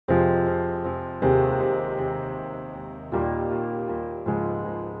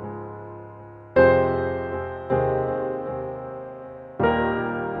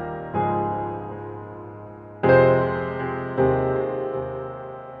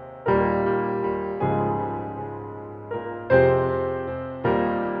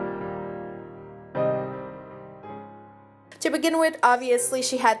begin with, obviously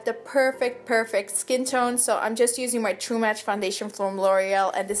she had the perfect skin tone, so I'm just using my True Match foundation from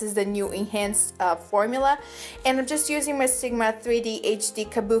L'Oreal, and this is the new enhanced formula, and I'm just using my Sigma 3D HD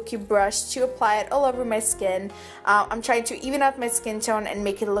Kabuki brush to apply it all over my skin. I'm trying to even out my skin tone and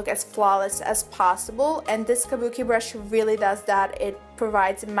make it look as flawless as possible, and this Kabuki brush really does that. It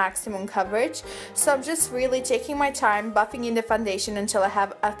provides maximum coverage. So I'm just really taking my time buffing in the foundation until I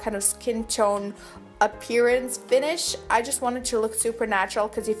have a kind of skin tone appearance finish. I just wanted to look super natural,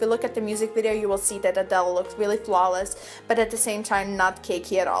 because if you look at the music video you will see that Adele looks really flawless, but at the same time not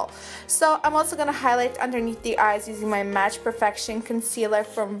cakey at all. So I'm also going to highlight underneath the eyes using my Match Perfection concealer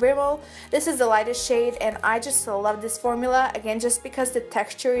from Rimmel. This is the lightest shade, and I just love this formula, again just because the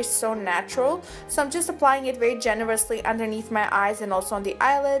texture is so natural. So I'm just applying it very generously underneath my eyes and also on the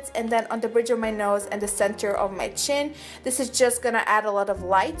eyelids, and then on the bridge of my nose and the center of my chin. This is just going to add a lot of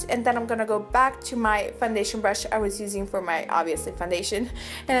light, and then I'm going to go back to my foundation brush I was using for my obviously foundation,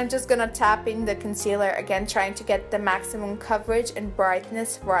 and I'm just gonna tap in the concealer, again trying to get the maximum coverage and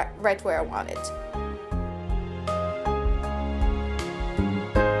brightness right where I want it.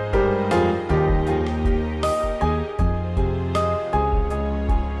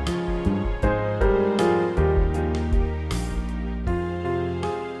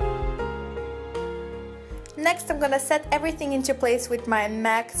 Next, I'm gonna set everything into place with my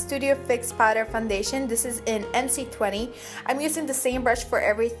MAC Studio Fix Powder Foundation. This is in NC20. I'm using the same brush for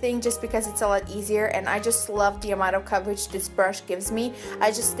everything just because it's a lot easier, and I just love the amount of coverage this brush gives me. I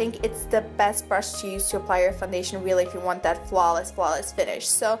just think it's the best brush to use to apply your foundation, really, if you want that flawless finish.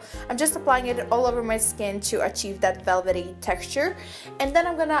 So I'm just applying it all over my skin to achieve that velvety texture. And then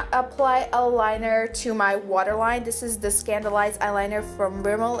I'm gonna apply a liner to my waterline. This is the Scandaleyes eyeliner from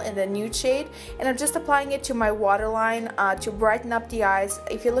Rimmel in the nude shade, and I'm just applying it to my waterline to brighten up the eyes.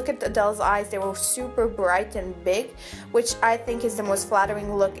 If you look at Adele's eyes, they were super bright and big, which I think is the most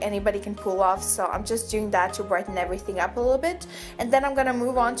flattering look anybody can pull off. So I'm just doing that to brighten everything up a little bit. And then I'm gonna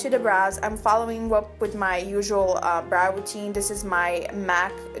move on to the brows. I'm following up with my usual brow routine. This is my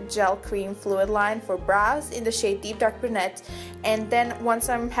MAC Gel Cream Fluid Line for brows in the shade Deep Dark Brunette. And then once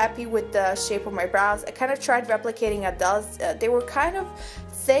I'm happy with the shape of my brows, I kind of tried replicating Adele's. They were kind of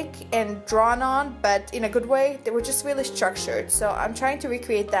thick and drawn on, but in a good way. They were just really structured, so I'm trying to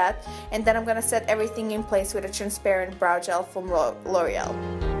recreate that. And then I'm gonna set everything in place with a transparent brow gel from L'Oreal.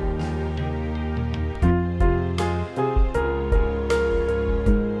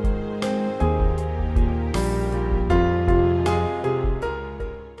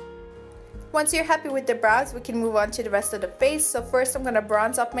 Once you're happy with the brows, we can move on to the rest of the face. So first I'm going to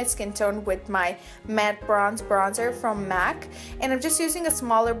bronze up my skin tone with my matte bronze bronzer from MAC, and I'm just using a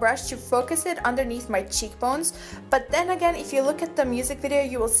smaller brush to focus it underneath my cheekbones. But then again, if you look at the music video,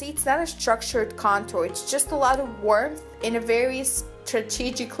 you will see it's not a structured contour, it's just a lot of warmth in a very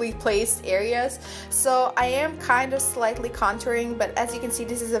strategically placed areas. So I am kind of slightly contouring, but as you can see,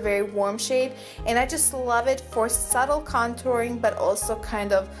 this is a very warm shade, and I just love it for subtle contouring, but also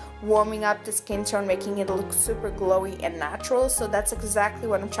kind of warming up the skin tone, making it look super glowy and natural. So that's exactly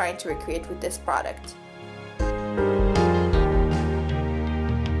what I'm trying to recreate with this product.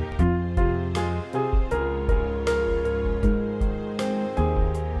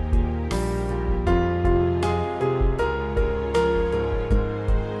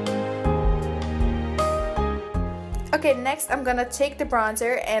 Okay, next I'm gonna take the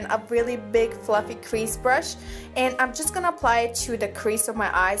bronzer and a really big fluffy crease brush, and I'm just gonna apply it to the crease of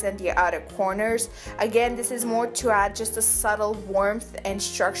my eyes and the outer corners. Again, this is more to add just a subtle warmth and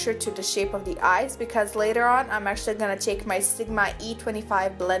structure to the shape of the eyes, because later on I'm actually gonna take my Sigma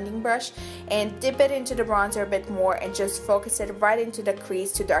E25 blending brush and dip it into the bronzer a bit more and just focus it right into the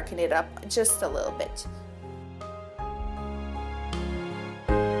crease to darken it up just a little bit.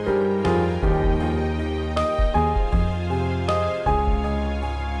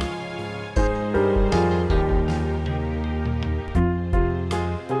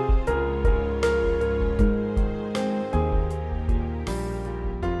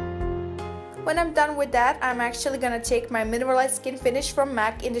 When I'm done with that, I'm actually going to take my mineralized skin finish from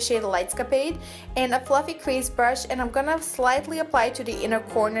MAC in the shade Lightscapade and a fluffy crease brush, and I'm going to slightly apply to the inner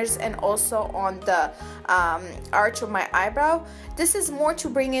corners and also on the arch of my eyebrow. This is more to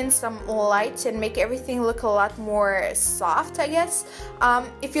bring in some light and make everything look a lot more soft, I guess.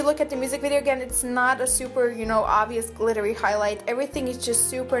 If you look at the music video, again, it's not a super, obvious glittery highlight. Everything is just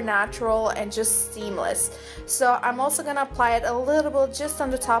super natural and just seamless. So I'm also going to apply it a little bit just on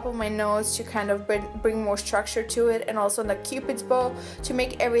the top of my nose to kind kind of bring more structure to it, and also on the cupid's bow to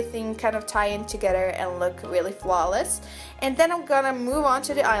make everything kind of tie in together and look really flawless. And then I'm gonna move on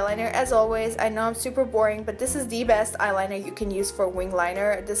to the eyeliner. As always, I know I'm super boring, but this is the best eyeliner you can use for wing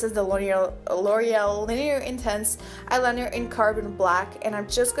liner. This is the L'Oreal Linear Intense eyeliner in carbon black, and I'm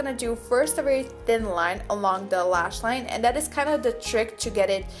just gonna do first a very thin line along the lash line, and that is kind of the trick to get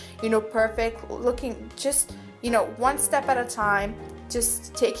it, you know, perfect looking, just, you know, one step at a time,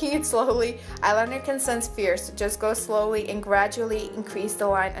 just taking it slowly. Eyeliner can sense fear, so just go slowly and gradually increase the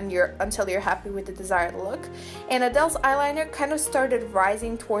line until you're happy with the desired look. And Adele's eyeliner kind of started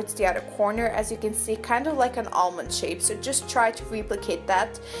rising towards the outer corner, as you can see, kind of like an almond shape, so just try to replicate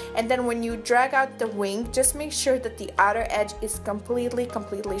that. And then when you drag out the wing, just make sure that the outer edge is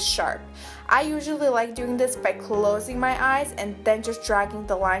completely sharp. I usually like doing this by closing my eyes and then just dragging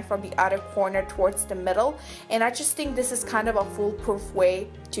the line from the outer corner towards the middle, and I just think this is kind of a foolproof way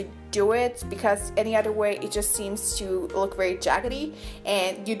to do it, because any other way it just seems to look very jaggedy,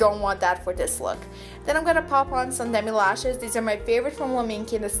 and you don't want that for this look. Then I'm gonna pop on some demi lashes. These are my favorite from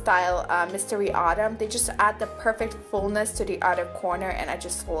mink in the style Mystery Autumn. They just add the perfect fullness to the outer corner, and I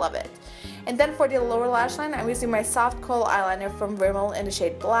just love it. And then for the lower lash line, I'm using my soft kohl eyeliner from Rimmel in the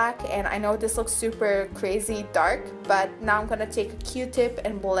shade black, and I know this looks super crazy dark, but now I'm gonna take a Q-tip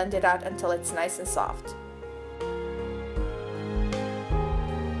and blend it out until it's nice and soft.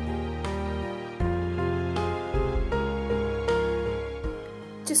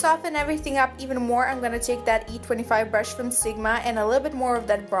 To soften everything up even more, I'm going to take that E25 brush from Sigma and a little bit more of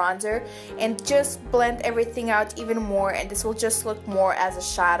that bronzer and just blend everything out even more, and this will just look more as a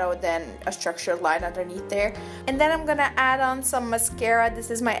shadow than a structured line underneath there. And then I'm going to add on some mascara.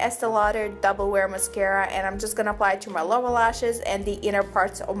 This is my Estee Lauder Doublewear mascara, and I'm just going to apply it to my lower lashes and the inner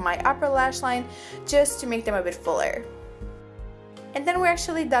parts of my upper lash line just to make them a bit fuller. And then we're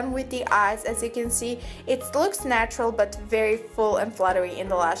actually done with the eyes. As you can see, it looks natural but very full and fluttery in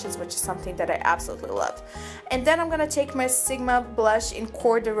the lashes, which is something that I absolutely love. And then I'm gonna take my Sigma blush in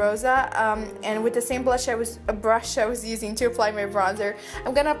cor-de-rosa, and with the same brush I was using to apply my bronzer,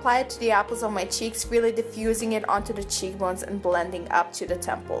 I'm gonna apply it to the apples of my cheeks, really diffusing it onto the cheekbones and blending up to the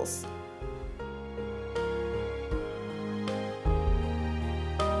temples.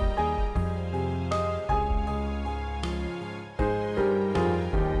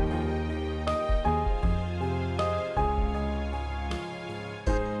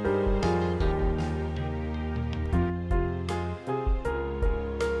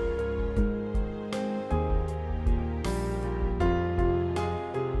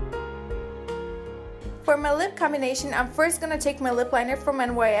 For my lip combination, I'm first going to take my lip liner from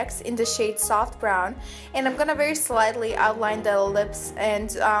NYX in the shade Soft Brown, and I'm going to very slightly outline the lips.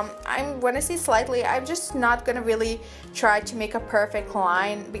 And when I say slightly, I'm just not going to really try to make a perfect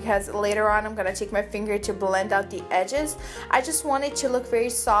line, because later on I'm going to take my finger to blend out the edges. I just want it to look very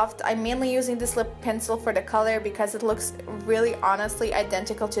soft. I'm mainly using this lip pencil for the color because it looks really honestly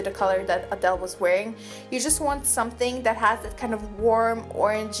identical to the color that Adele was wearing. You just want something that has that kind of warm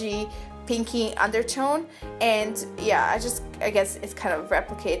orangey pinky undertone, and yeah, I guess it kind of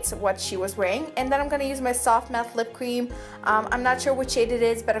replicates what she was wearing. And then I'm gonna use my soft matte lip cream. I'm not sure which shade it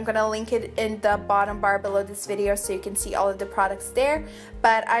is, but I'm gonna link it in the bottom bar below this video so you can see all of the products there.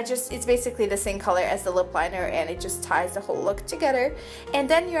 But it's basically the same color as the lip liner, and it just ties the whole look together. And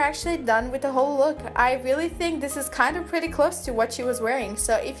then you're actually done with the whole look. I really think this is kind of pretty close to what she was wearing.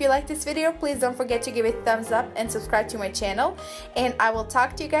 So if you like this video, please don't forget to give it a thumbs up and subscribe to my channel, and I will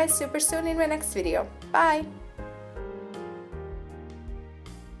talk to you guys super soon in my next video. Bye!